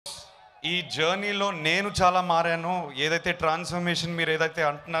ఈ జర్నీలో నేను చాలా మారాను. ఏదైతే ట్రాన్స్ఫర్మేషన్ మీరు ఏదైతే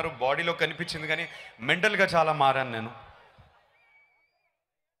అంటున్నారో బాడీలో కనిపించింది, కానీ మెంటల్గా చాలా మారాను నేను.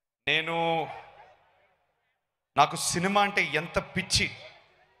 నాకు సినిమా అంటే ఎంత పిచ్చి,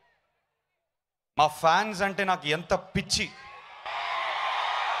 మా ఫ్యాన్స్ అంటే నాకు ఎంత పిచ్చి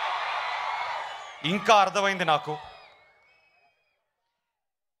ఇంకా అర్థమైంది నాకు.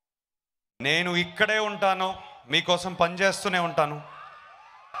 నేను ఇక్కడే ఉంటాను, మీకోసం పనిచేస్తూనే ఉంటాను.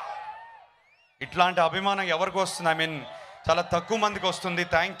 ఇట్లాంటి అభిమానం ఎవరికి వస్తుంది? ఐ మీన్ చాలా తక్కువ మందికి వస్తుంది.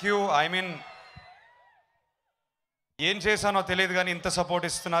 Thank you. ఐ మీన్ ఏం చేశానో తెలియదు కానీ ఇంత సపోర్ట్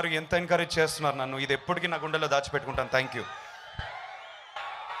ఇస్తున్నారు, ఎంత ఎంకరేజ్ చేస్తున్నారు నన్ను. ఇది ఎప్పటికీ నా గుండెలో దాచిపెట్టుకుంటాను. Thank you.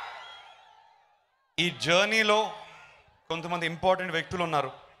 ఈ జర్నీలో కొంతమంది ఇంపార్టెంట్ వ్యక్తులు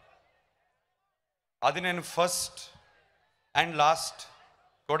ఉన్నారు. అది నేను ఫస్ట్ అండ్ లాస్ట్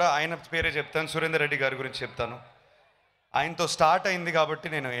కూడా ఆయన పేరే చెప్తాను. సురేందర్ రెడ్డి గారి గురించి చెప్తాను. ఆయనతో స్టార్ట్ అయింది కాబట్టి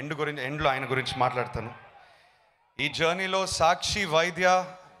నేను ఎండ్లో ఆయన గురించి మాట్లాడతాను. ఈ జర్నీలో సాక్షి వైద్య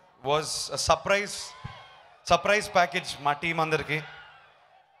వాజ్ సర్ప్రైజ్ ప్యాకేజ్ మా టీం అందరికీ.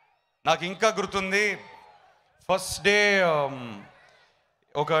 నాకు ఇంకా గుర్తుంది, ఫస్ట్ డే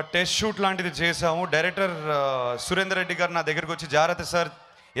ఒక టెస్ట్ షూట్ లాంటిది చేసాము. డైరెక్టర్ సురేందర్ రెడ్డి గారు నా దగ్గరికి వచ్చి, జాగ్రత్త సార్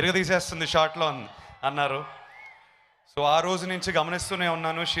ఇరగదీసేస్తుంది షార్ట్లో అన్నారు. సో ఆ రోజు నుంచి గమనిస్తూనే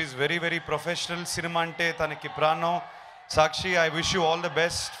ఉన్నాను. She very very professional. Cinema అంటే తనకి ప్రాణం. సాక్షి, I wish you all the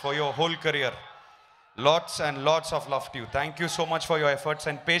best for your whole career. Lots and lots of love to you. Thank you so much for your efforts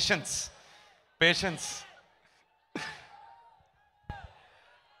and patience.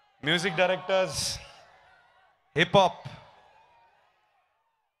 Music directors, hip hop,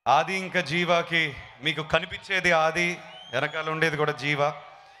 ఆది ఇంకా జీవాకి మీకు కనిపించేది ఆది, వెనకాల ఉండేది కూడా జీవ.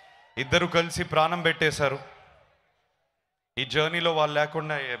 ఇద్దరు కలిసి ప్రాణం పెట్టేశారు. ఈ జర్నీలో వాళ్ళు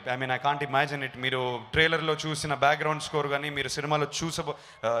లేకుండా I mean I can't imagine it. మీరు ట్రైలర్లో చూసిన బ్యాక్గ్రౌండ్ స్కోర్ కానీ, మీరు సినిమాలో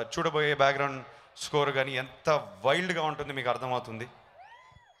చూడబోయే బ్యాక్గ్రౌండ్ స్కోర్ కానీ ఎంత వైల్డ్గా ఉంటుంది మీకు అర్థమవుతుంది.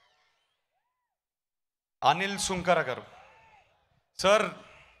 అనిల్ సుంకర గారు sir,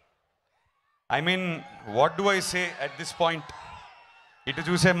 I mean what do I say at this point? ఇటు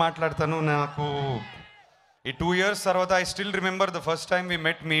చూసే మాట్లాడతాను. నాకు ఈ 2 years తర్వాత I still remember the first time we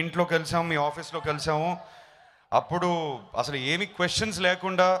మెట్. మీ ఇంట్లో కలిసాము, మీ ఆఫీస్లో కలిసాము. అప్పుడు అసలు ఏమి క్వశ్చన్స్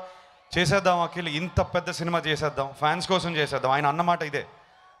లేకుండా చేసేద్దాం అఖిల్, ఇంత పెద్ద సినిమా చేసేద్దాం, ఫ్యాన్స్ కోసం చేసేద్దాం. ఆయన అన్నమాట ఇదే,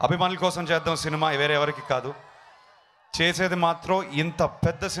 అభిమానుల కోసం చేద్దాం సినిమా, వేరే ఎవరికి కాదు. చేసేది మాత్రం ఇంత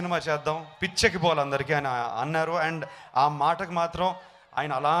పెద్ద సినిమా చేద్దాం, పిచ్చెకి పోవాలి అందరికీ ఆయన అన్నారు. అండ్ ఆ మాటకు మాత్రం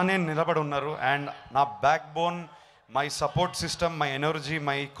ఆయన అలానే నిలబడి ఉన్నారు. అండ్ నా back bone, my support system, my energy,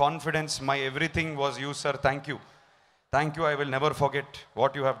 my confidence, my everything was you sir. Thank you. I will never forget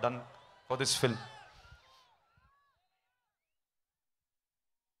what you have done for this film.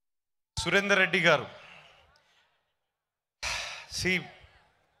 Surender Reddy గారు,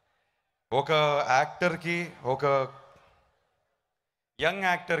 ఒక యాక్టర్కి, ఒక యంగ్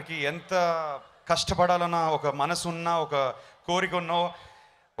యాక్టర్కి ఎంత కష్టపడాలన్న ఒక మనసు ఉన్నా, ఒక కోరిక ఉన్నో,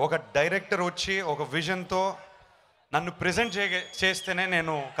 ఒక డైరెక్టర్ వచ్చి ఒక విజన్తో నన్ను ప్రజెంట్ చేస్తేనే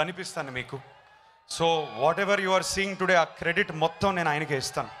నేను కనిపిస్తాను మీకు. So what ever you are seeing today, ఆ క్రెడిట్ మొత్తం నేను ఆయనకే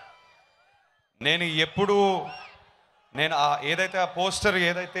ఇస్తాను. నేను ఎప్పుడు ఏదైతే ఆ పోస్టర్,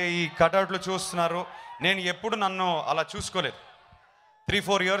 ఏదైతే ఈ కటౌట్లు చూస్తున్నారో, నేను ఎప్పుడు నన్ను అలా చూసుకోలేదు.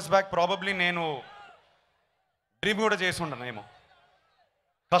 3-4 years బ్యాక్ ప్రాబబ్లీ నేను డ్రీమ్ కూడా చేసి ఉండనేమో.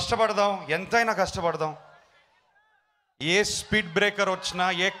 కష్టపడదాం, ఎంతైనా కష్టపడదాం. ఏ స్పీడ్ బ్రేకర్ వచ్చినా,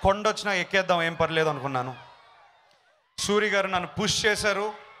 ఏ కొండ వచ్చినా ఎక్కేద్దాం, ఏం పర్లేదు అనుకున్నాను. సూరి గారు నన్ను పుష్ చేశారు,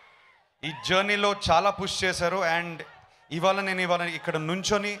 ఈ జర్నీలో చాలా పుష్ చేశారు. అండ్ ఇవాళ ఇక్కడ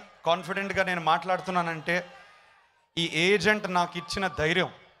నుంచొని కాన్ఫిడెంట్గా నేను మాట్లాడుతున్నానంటే ఈ ఏజెంట్ నాకు ఇచ్చిన ధైర్యం.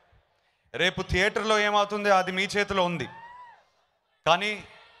 రేపు థియేటర్లో ఏమవుతుంది అది మీ చేతిలో ఉంది, కానీ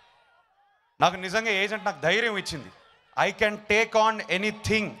నాకు నిజంగా ఏజెంట్ నాకు ధైర్యం ఇచ్చింది. I can take on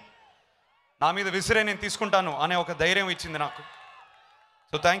anything, నా మీద విసిరే నేను తీసుకుంటాను అనే ఒక ధైర్యం ఇచ్చింది నాకు.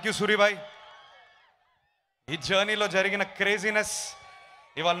 So thank you Suribhai. ఈ జర్నీలో జరిగిన క్రేజీనెస్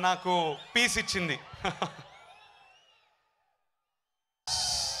ఇవాళ నాకు పీస్ ఇచ్చింది.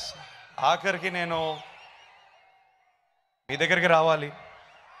 ఆఖరికి నేను మీ దగ్గరికి రావాలి.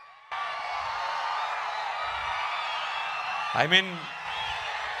 ఐ మీన్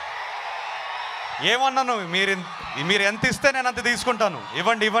ఏమన్నాను, మీరు ఎంత ఇస్తే నేను అంత తీసుకుంటాను.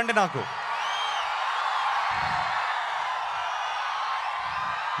 ఇవ్వండి నాకు.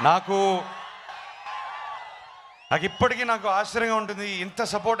 ఇప్పటికీ నాకు ఆశ్చర్యంగా ఉంటుంది, ఇంత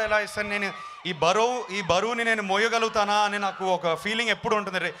సపోర్ట్ ఎలా ఇస్తాను నేను, ఈ బరువుని నేను మోయగలుగుతానా అని నాకు ఒక ఫీలింగ్ ఎప్పుడు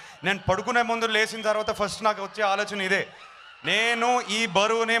ఉంటుంది. నేను పడుకునే ముందు లేచిన తర్వాత ఫస్ట్ నాకు వచ్చే ఆలోచన ఇదే, నేను ఈ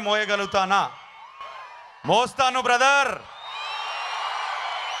బరువునే మోయగలుగుతానా? మోస్తాను బ్రదర్.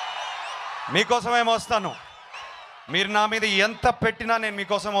 మీకోసమేమో వస్తాను. మీరు నా మీద ఎంత పెట్టినా నేను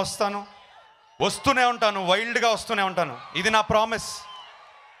మీకోసం వస్తాను, వస్తూనే ఉంటాను, వైల్డ్గా వస్తూనే ఉంటాను. ఇది నా promise.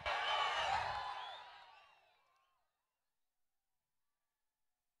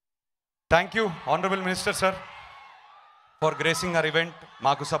 Thank you honourable minister sir for gracing our event.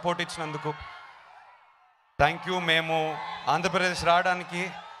 మాకు సపోర్ట్ ఇచ్చినందుకు థ్యాంక్ యూ. మేము ఆంధ్రప్రదేశ్ రావడానికి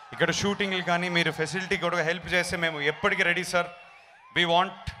ఇక్కడ షూటింగ్లు కానీ మీరు ఫెసిలిటీ కూడా హెల్ప్ చేస్తే మేము ఎప్పటికీ ready sir. We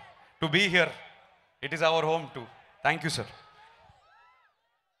want to be here. It is our home to. Thank you sir.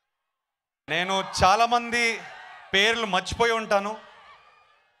 నేను చాలామంది పేర్లు మర్చిపోయి ఉంటాను.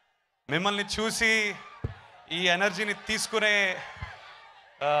 మిమ్మల్ని చూసి ఈ ఎనర్జీని తీసుకునే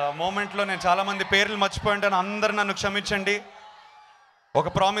మూమెంట్లో నేను చాలామంది పేర్లు మర్చిపోయి ఉంటాను. అందరు నన్ను క్షమించండి. ఒక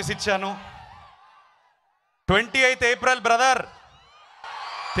ప్రామిస్ ఇచ్చాను. 28th ఏప్రిల్ బ్రదర్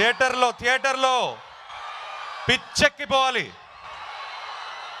థియేటర్లో పిచ్చెక్కిపోవాలి.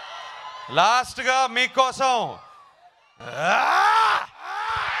 లాస్ట్గా మీకోసం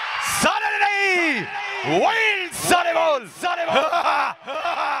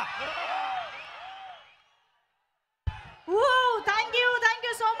thank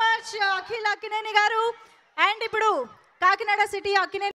you so much Akhil Akkineni గారు. అండ్ ఇప్పుడు కాకినాడ సిటీ అక్కినేని